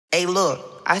Hey,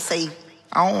 look, I say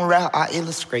I don't rap, I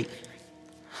illustrate.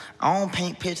 I don't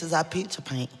paint pictures, I picture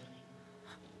paint.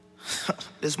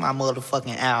 This is my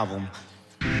motherfucking album.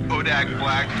 Kodak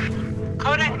Black.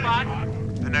 Kodak Black.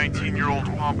 The 19-year-old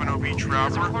Pompano Beach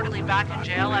rapper. Is reportedly back in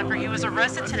jail after he was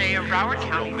arrested today in Broward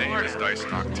County, His name is Dice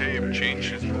Octave.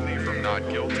 Changed his plea from not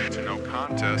guilty to no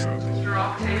contest. Mr.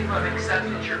 Octave, I've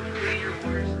accepted your plea.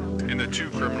 In the two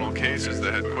criminal cases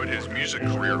that had put his music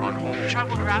career on hold. the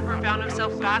troubled rapper found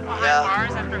himself back behind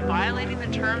bars after violating the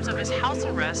terms of his house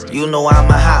arrest. You know I'm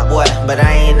a hot boy, but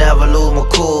I ain't never lose my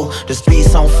cool. The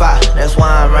streets on fire, that's why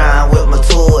I'm riding with my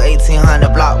tool.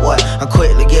 1800 block boy, I'm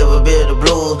quick to give a bit of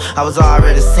blues. I was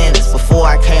already sentenced before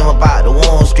I came about the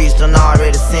wound. Streets done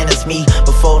already sentenced me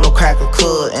before no cracker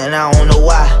could. And I don't know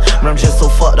why, but I'm just so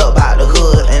fucked up about the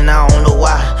hood. And I don't know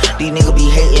why these niggas be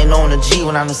hating on the G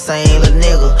when I'm the same little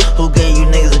nigga who gave you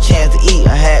niggas a chance to eat.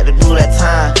 I had to do that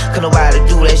time, could nobody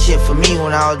do that shit for me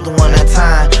when I was doing that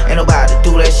time. Ain't nobody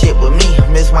do that shit but me.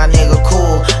 Miss my nigga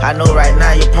cool, I know right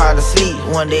now you probably sleep.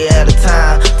 One day at a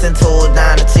time, 10 toes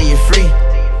down until you're free.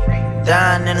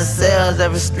 Dying in the cells,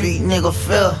 every street nigga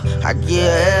feel. I give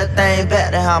everything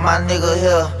back to how my nigga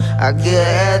here. I give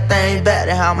everything back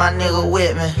to how my nigga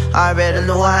with me. I already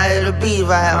know how it'll be if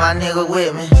I had my nigga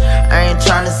with me. I ain't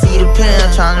tryna see the pen,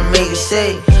 tryna make it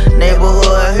shake.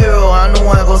 Neighborhood hero, I'm the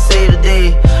one gon' say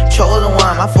today. Chosen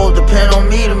one, my folks depend on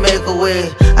me to make a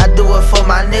way. I do it for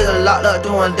my nigga, locked up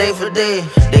doing day for day.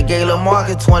 They gave Lil'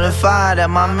 Market 25, that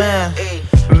my man.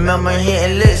 Remember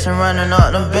hitting licks and running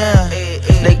up them bins.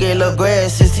 They gave Lil' Greg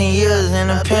 16 years in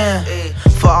the pen.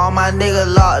 For all my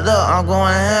niggas locked up, I'm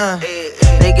going in.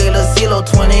 They gave Lil' CeeLo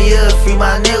 20 years, free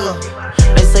my nigga.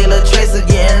 They say Lil' Tracer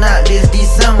getting out this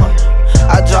December.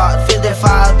 I dropped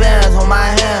 55 bands on my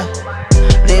hand.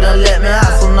 They done let me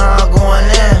out, so now I'm going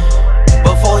in.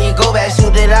 Before he go back,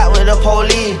 shoot it out with the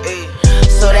police.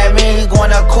 So that means he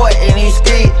going to court in these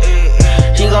streets.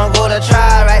 He gon' go to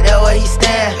trial right there where he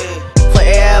stand. For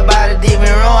everybody did me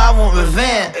wrong, I want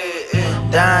revenge.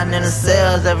 Dying in the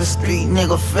cells, every street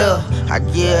nigga feel. I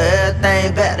give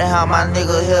everything back to how my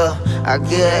nigga here. I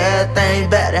give everything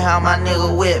back to how my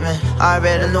nigga with me. I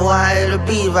already know how it'll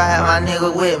be if I had my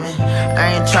nigga with me.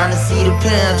 I ain't tryna see the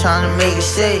pen, tryna make it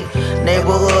shake.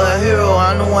 Neighborhood hero,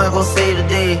 I'm the one gon' say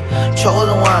today.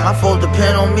 Chosen one, my folks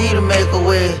depend on me to make a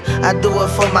way. I do it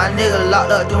for my nigga,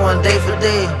 locked up doing day for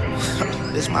day.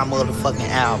 This my motherfucking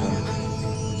album.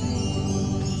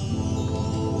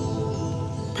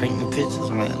 Painting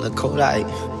pictures, man, look Kodak.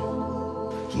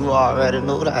 You already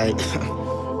know that.